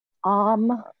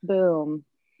Boom. Boom.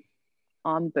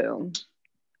 Boom.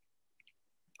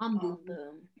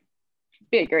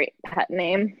 Be a great pet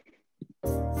name.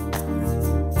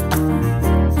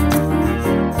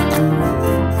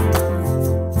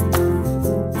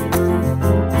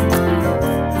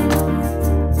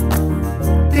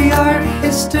 The art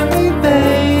history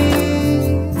base.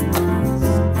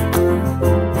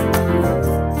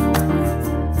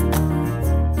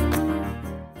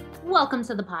 Welcome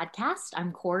to the podcast.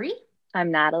 I'm Corrie.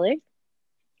 I'm Natalie.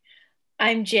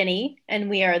 I'm Ginny, and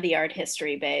we are the Art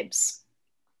History Babes.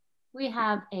 We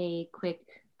have a quick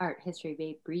art history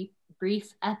babe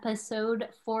brief episode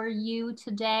for you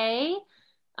today.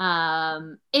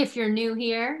 If you're new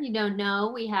here, you don't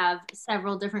know, we have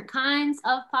several different kinds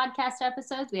of podcast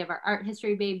episodes. We have our art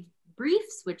history babe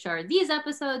briefs, which are these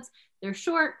episodes. They're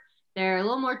short, they're a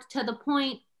little more to the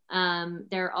point.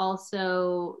 They're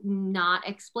also not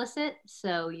explicit,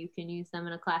 so you can use them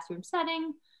in a classroom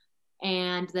setting.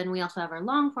 And then we also have our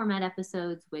long format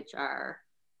episodes, which are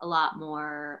a lot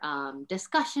more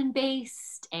discussion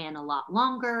based and a lot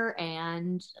longer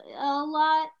and a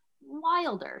lot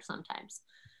wilder sometimes.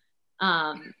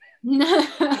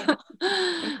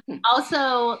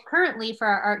 Also, currently for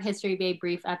our Art History Babe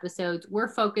brief episodes, we're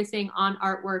focusing on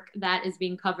artwork that is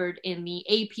being covered in the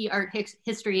AP Art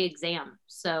History exam.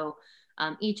 So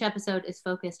each episode is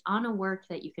focused on a work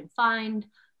that you can find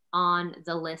on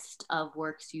the list of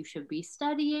works you should be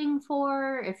studying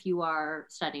for if you are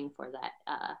studying for that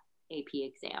AP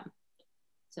exam.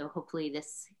 So hopefully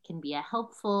this can be a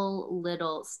helpful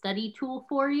little study tool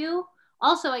for you.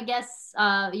 Also, I guess,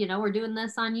 we're doing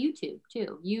this on YouTube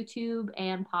too. YouTube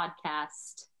and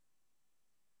podcast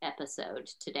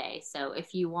episode today. So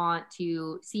if you want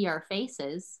to see our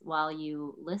faces while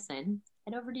you listen,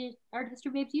 head over to Art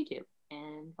History Babes YouTube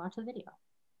and watch the video.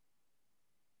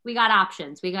 We got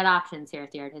options. We got options here at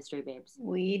the Art History Babes.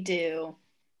 We do.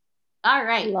 All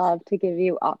right. Love to give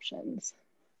you options.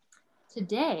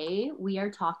 Today, we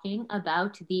are talking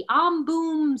about the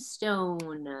Ambum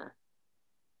Stone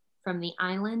from the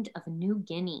island of New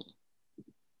Guinea,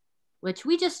 which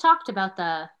we just talked about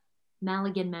the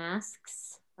Maligan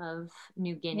masks of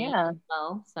New Guinea as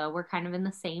well. So we're kind of in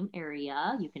the same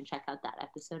area. You can check out that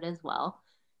episode as well.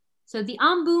 So the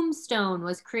Ambum Stone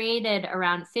was created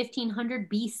around 1500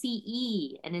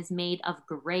 BCE and is made of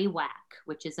greywacke,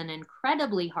 which is an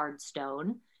incredibly hard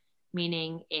stone,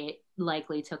 meaning it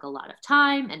likely took a lot of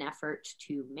time and effort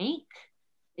to make.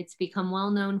 It's become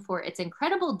well known for its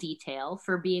incredible detail,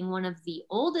 for being one of the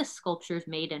oldest sculptures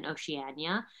made in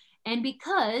Oceania, and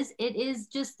because it is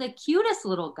just the cutest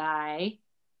little guy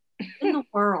in the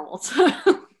world.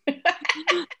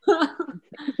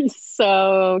 He's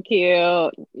so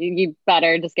cute. You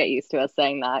better just get used to us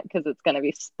saying that because it's going to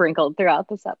be sprinkled throughout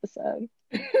this episode.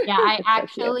 Yeah, I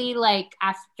actually,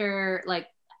 after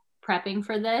prepping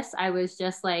for this, I was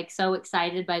just so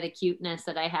excited by the cuteness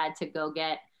that I had to go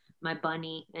get my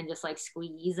bunny and just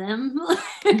squeeze him.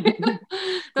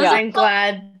 I'm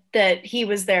glad that he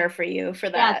was there for you for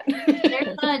that. Yeah,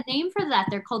 there's a name for that.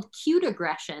 They're called cute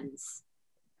aggressions.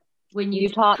 When you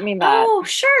taught me that. Oh,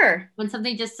 sure. When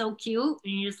something just so cute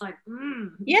and you're just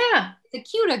yeah, it's a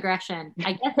cute aggression.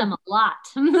 I get them a lot.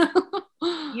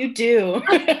 You do.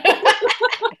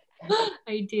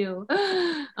 I do.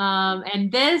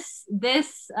 And this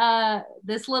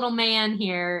little man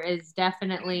here is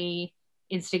definitely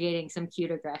instigating some cute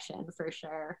aggression for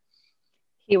sure.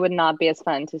 He would not be as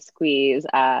fun to squeeze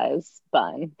as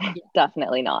Bun. Yeah.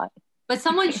 Definitely not. But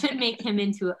someone should make him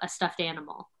into a stuffed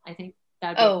animal. I think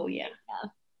that would be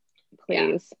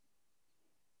Please.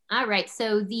 Yeah. All right.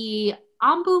 So the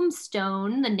Ambum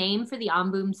Stone, the name for the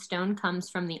Ambum Stone comes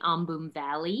from the Ambum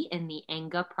Valley in the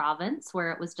Anga province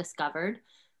where it was discovered.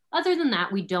 Other than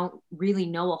that, we don't really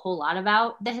know a whole lot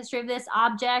about the history of this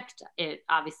object. It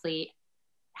obviously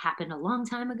happened a long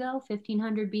time ago,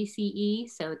 1500 BCE,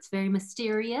 so it's very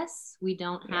mysterious. We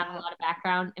don't have a lot of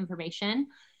background information.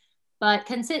 But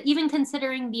even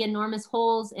considering the enormous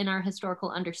holes in our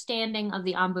historical understanding of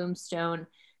the Ambum Stone,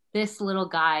 this little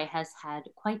guy has had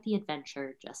quite the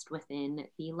adventure just within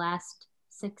the last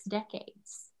 6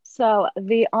 decades. So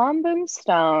the Ambum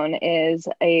Stone is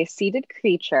a seated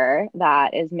creature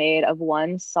that is made of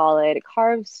one solid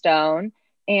carved stone,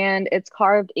 and it's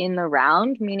carved in the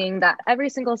round, meaning that every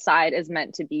single side is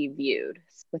meant to be viewed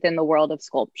within the world of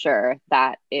sculpture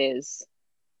that is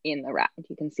in the round.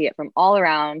 You can see it from all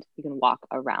around. You can walk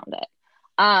around it.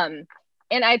 And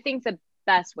I think the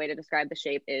best way to describe the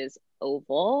shape is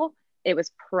oval. It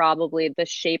was probably the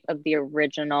shape of the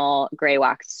original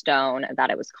greywacke stone that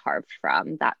it was carved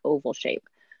from, that oval shape.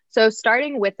 So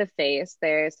starting with the face,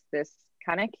 there's this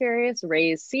kind of curious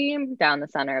raised seam down the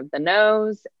center of the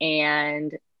nose,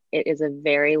 and it is a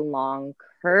very long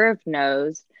curved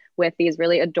nose with these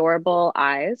really adorable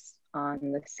eyes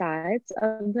on the sides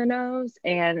of the nose,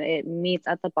 and it meets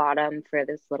at the bottom for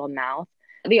this little mouth.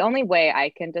 The only way I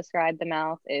can describe the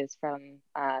mouth is from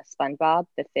SpongeBob,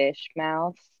 the fish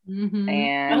mouth.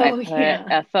 And I put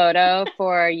a photo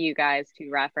for you guys to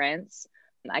reference.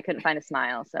 I couldn't find a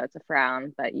smile, so it's a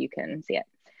frown, but you can see it.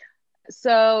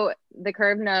 So the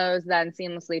curved nose then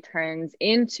seamlessly turns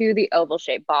into the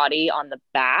oval-shaped body on the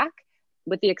back,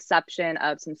 with the exception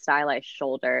of some stylized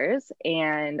shoulders.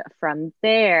 And from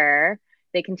there,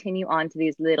 they continue on to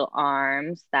these little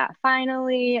arms that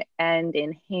finally end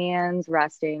in hands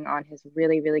resting on his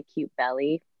really, really cute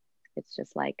belly. It's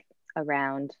just like a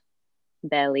round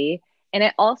belly. And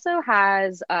it also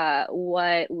has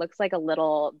what looks like a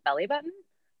little belly button.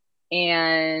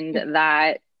 And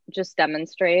that just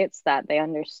demonstrates that they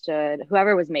understood,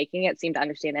 whoever was making it seemed to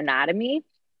understand anatomy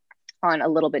on a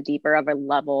little bit deeper of a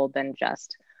level than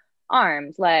just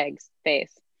arms, legs,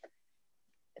 face.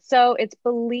 So it's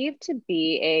believed to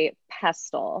be a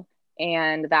pestle,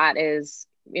 and that is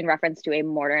in reference to a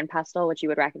mortar and pestle, which you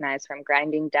would recognize from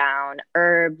grinding down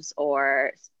herbs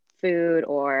or food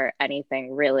or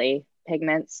anything really,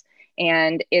 pigments.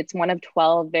 And it's one of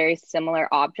 12 very similar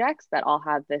objects that all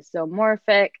have this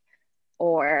zoomorphic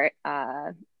or,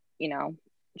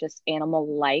 just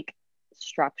animal-like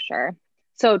structure.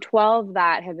 So 12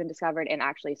 that have been discovered and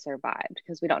actually survived,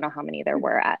 because we don't know how many there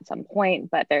were at some point,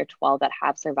 but there are 12 that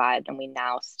have survived and we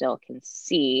now still can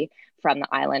see from the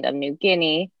island of New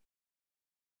Guinea.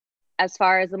 As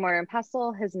far as the mortar and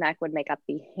pestle, his neck would make up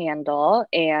the handle,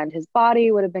 and his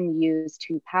body would have been used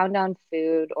to pound down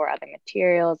food or other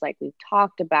materials like we've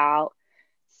talked about.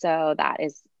 So that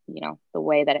is, the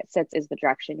way that it sits is the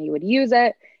direction you would use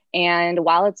it. And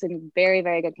while it's in very,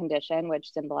 very good condition,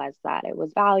 which symbolizes that it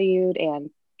was valued and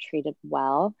treated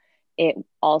well, it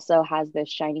also has this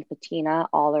shiny patina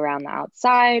all around the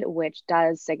outside, which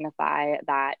does signify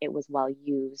that it was well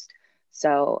used.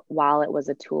 So while it was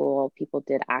a tool, people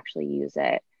did actually use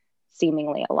it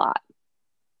seemingly a lot.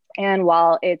 And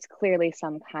while it's clearly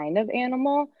some kind of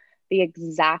animal, the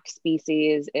exact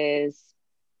species is,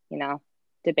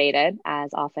 debated,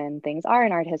 as often things are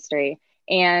in art history.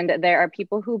 And there are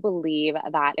people who believe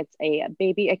that it's a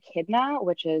baby echidna,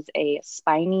 which is a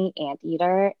spiny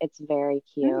anteater. It's very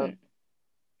cute,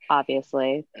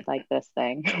 obviously, like this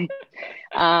thing.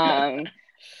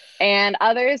 And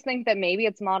others think that maybe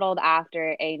it's modeled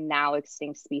after a now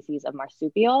extinct species of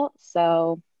marsupial.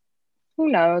 So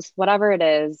who knows? Whatever it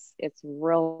is, it's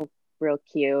real, real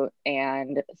cute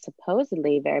and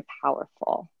supposedly very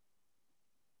powerful.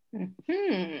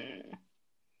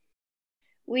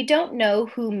 We don't know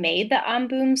who made the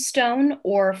Ambum Stone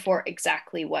or for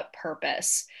exactly what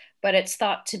purpose, but it's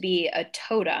thought to be a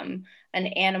totem, an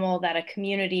animal that a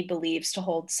community believes to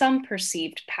hold some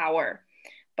perceived power.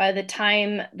 By the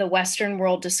time the Western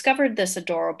world discovered this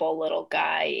adorable little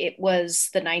guy, it was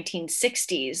the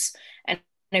 1960s, and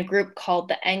a group called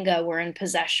the Enga were in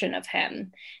possession of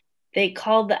him. They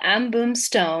called the Ambum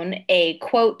Stone a,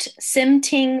 quote,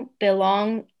 Simting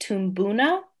Bilong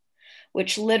Tumbuna,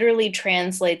 which literally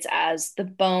translates as the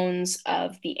bones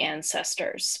of the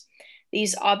ancestors.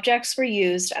 These objects were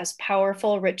used as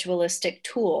powerful ritualistic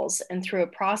tools, and through a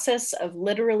process of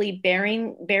literally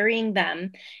burying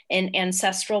them in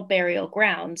ancestral burial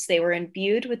grounds, they were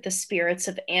imbued with the spirits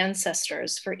of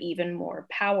ancestors for even more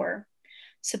power.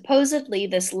 Supposedly,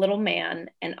 this little man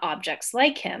and objects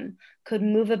like him could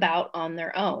move about on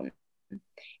their own.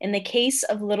 In the case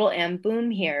of little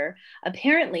Ambum here,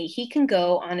 apparently he can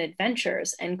go on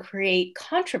adventures and create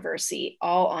controversy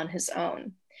all on his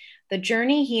own. The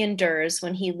journey he endures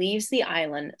when he leaves the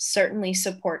island certainly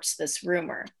supports this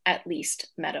rumor, at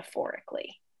least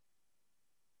metaphorically.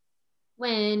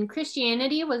 When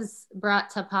Christianity was brought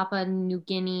to Papua New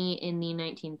Guinea in the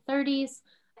 1930s,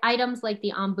 items like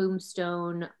the Ambum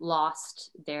Stone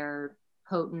lost their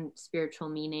potent spiritual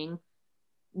meaning.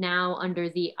 Now, under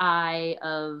the eye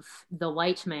of the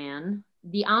white man,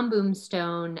 the Ambum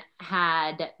Stone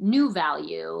had new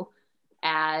value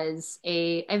as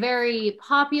a very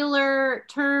popular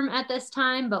term at this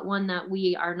time, but one that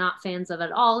we are not fans of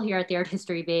at all here at the Art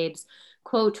History Babes,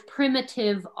 quote,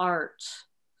 primitive art.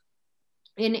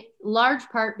 In large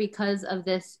part because of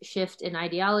this shift in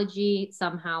ideology,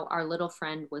 somehow our little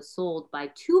friend was sold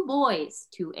by 2 boys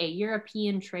to a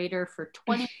European trader for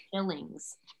 20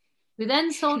 shillings, who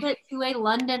then sold it to a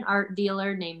London art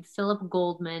dealer named Philip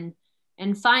Goldman,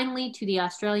 and finally to the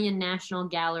Australian National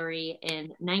Gallery in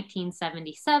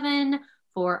 1977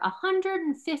 for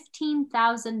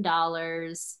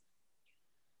 $115,000.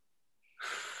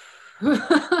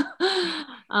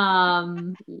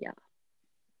 Yeah.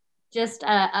 Just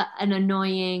an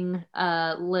annoying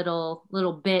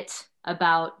little bit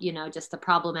about, just the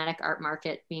problematic art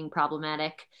market being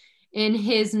problematic. In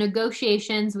his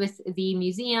negotiations with the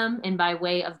museum, and by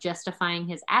way of justifying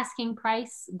his asking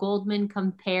price, Goldman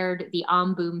compared the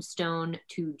Ambum Stone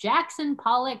to Jackson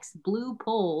Pollock's Blue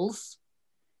Poles,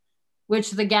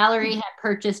 which the gallery had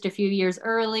purchased a few years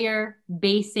earlier,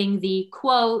 basing the,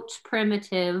 quote,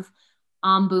 primitive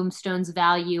Ambum Stone's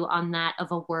value on that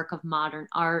of a work of modern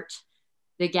art.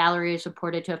 The gallery is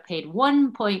reported to have paid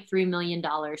 $1.3 million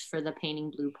for the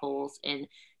painting Blue Poles in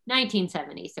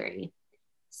 1973.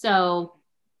 So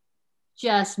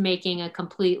just making a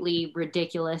completely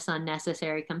ridiculous,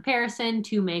 unnecessary comparison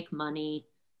to make money.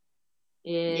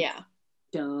 It's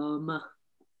dumb.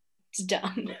 It's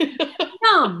dumb.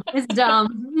 Dumb. It's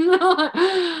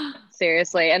dumb.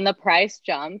 Seriously. And the price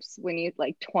jumps when you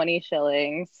 20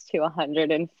 shillings to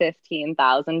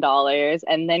 $115,000,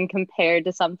 and then compared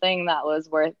to something that was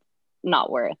bought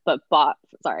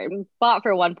for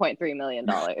 $1.3 million.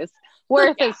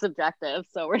 Worth is subjective,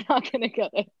 so we're not going to go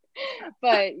there.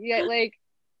 But yeah,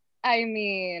 I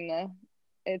mean,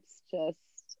 it's just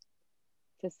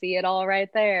to see it all right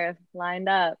there lined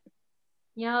up.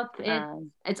 Yep.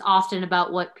 It's often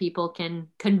about what people can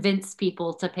convince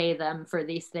people to pay them for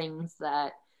these things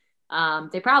that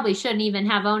they probably shouldn't even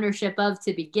have ownership of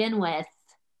to begin with.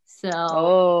 So.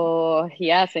 Oh,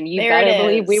 yes. And you better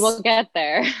believe we will get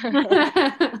there.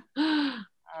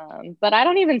 But I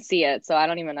don't even see it, so I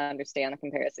don't even understand the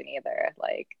comparison either.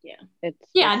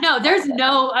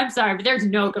 I'm sorry, but there's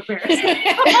no comparison.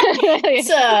 It's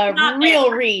a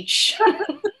real reach.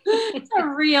 It's a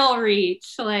real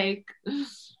reach.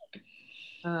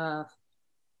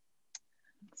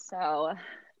 So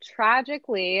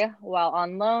tragically, while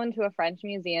on loan to a French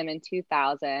museum in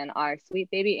 2000, our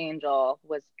sweet baby angel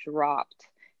was dropped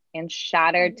and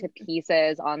shattered to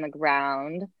pieces on the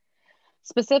ground,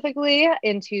 specifically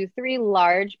into 3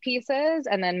 large pieces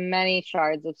and then many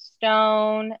shards of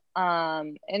stone.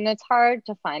 And it's hard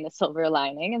to find a silver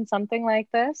lining in something like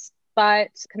this, but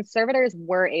conservators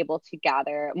were able to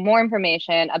gather more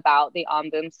information about the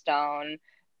Ambum Stone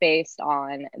based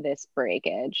on this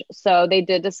breakage. So they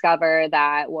did discover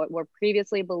that what were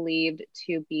previously believed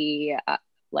to be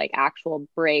actual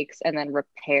breaks and then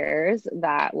repairs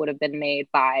that would have been made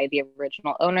by the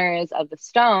original owners of the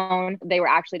stone, they were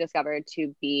actually discovered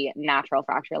to be natural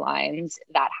fracture lines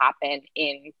that happened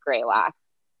in greywacke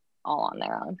all on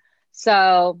their own.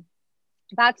 So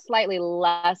that's slightly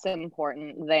less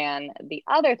important than the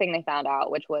other thing they found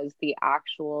out, which was the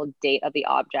actual date of the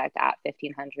object at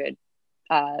 1500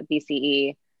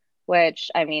 BCE,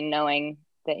 which, I mean, knowing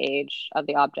the age of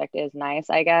the object is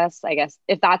nice, I guess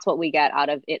if that's what we get out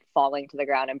of it falling to the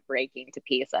ground and breaking to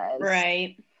pieces.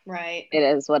 Right. It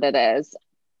is what it is.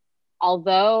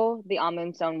 Although the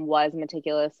Ambum Stone was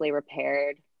meticulously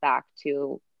repaired back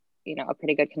to, a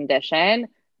pretty good condition,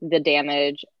 the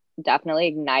damage definitely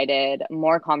ignited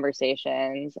more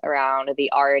conversations around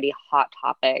the already hot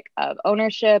topic of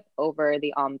ownership over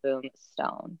the Ambum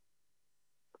Stone.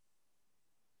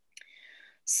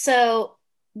 So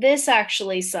this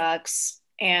actually sucks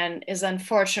and is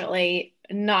unfortunately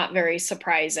not very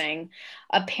surprising.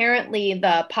 Apparently,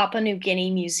 the Papua New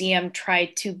Guinea Museum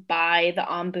tried to buy the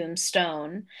Ambum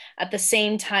Stone. At the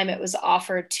same time, it was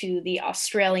offered to the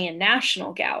Australian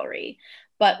National Gallery,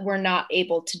 but were not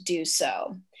able to do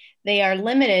so. They are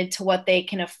limited to what they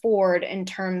can afford in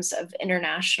terms of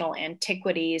international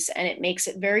antiquities, and it makes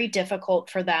it very difficult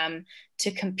for them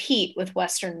to compete with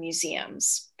Western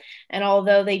museums. And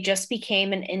although they just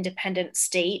became an independent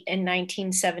state in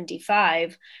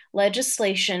 1975,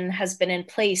 legislation has been in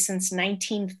place since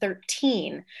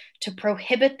 1913 to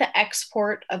prohibit the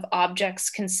export of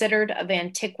objects considered of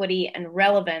antiquity and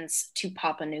relevance to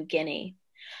Papua New Guinea.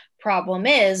 Problem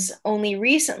is, only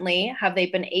recently have they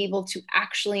been able to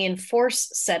actually enforce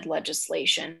said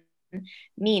legislation,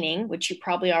 meaning, which you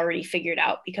probably already figured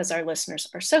out because our listeners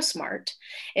are so smart,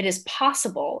 it is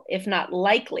possible, if not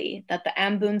likely, that the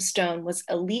Ambum Stone was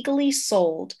illegally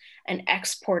sold and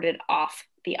exported off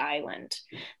the island.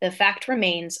 The fact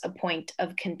remains a point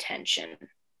of contention.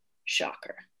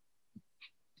 Shocker.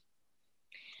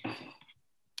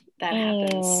 That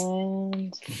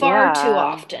happens far too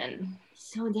often.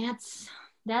 So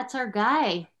that's our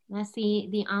guy. That's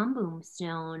the Ambum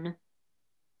Stone.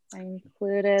 I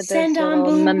included this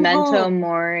little memento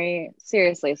mori.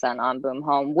 Seriously, send Ambum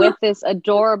home with this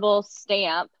adorable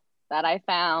stamp that I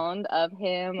found of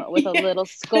him with a little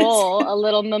skull, a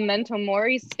little memento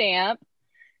mori stamp.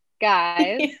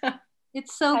 Guys,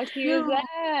 it's so how cute is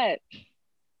that?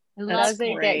 I Does love it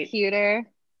it. get great. cuter?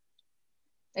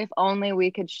 If only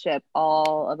we could ship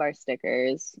all of our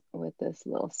stickers with this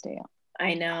little stamp.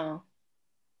 I know.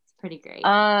 It's pretty great.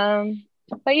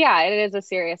 But yeah, it is a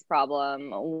serious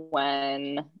problem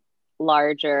when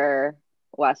larger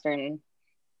Western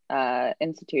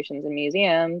institutions and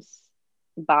museums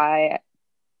buy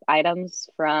items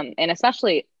from, and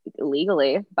especially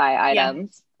illegally buy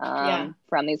items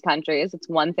from these countries. It's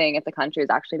one thing if the country is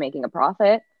actually making a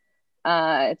profit.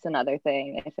 It's another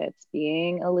thing if it's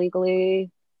being illegally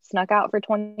snuck out for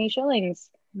 20 shillings.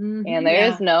 And there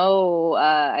is no,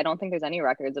 I don't think there's any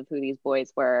records of who these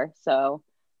boys were. So,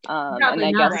 and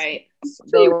I guess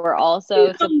they were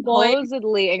also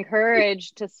supposedly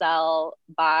encouraged to sell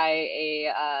by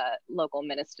a local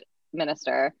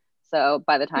minister. So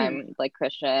by the time like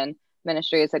Christian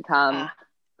ministries had come,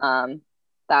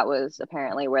 that was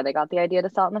apparently where they got the idea to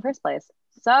sell it in the first place.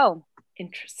 So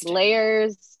interesting.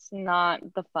 Layers,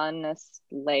 not the funnest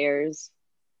layers.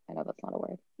 I know that's not a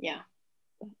word. Yeah.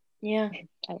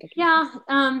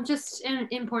 Just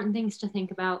important things to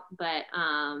think about. But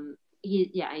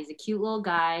he's a cute little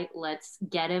guy. Let's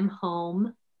get him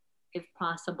home if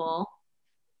possible.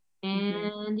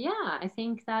 And I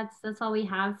think that's all we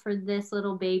have for this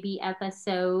little baby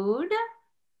episode.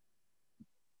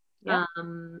 Yep.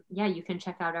 You can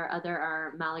check out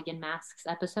our Mulligan Masks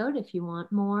episode if you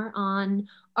want more on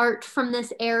art from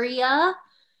this area.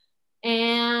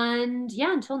 And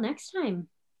until next time.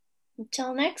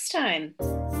 Until next time.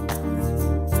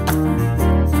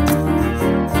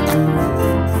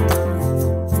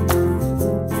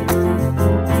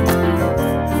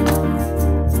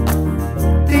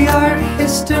 The art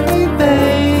history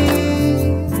base.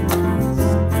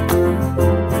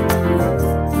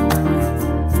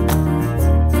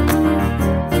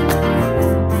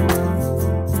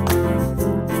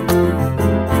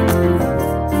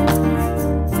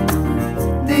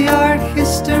 The art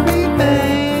history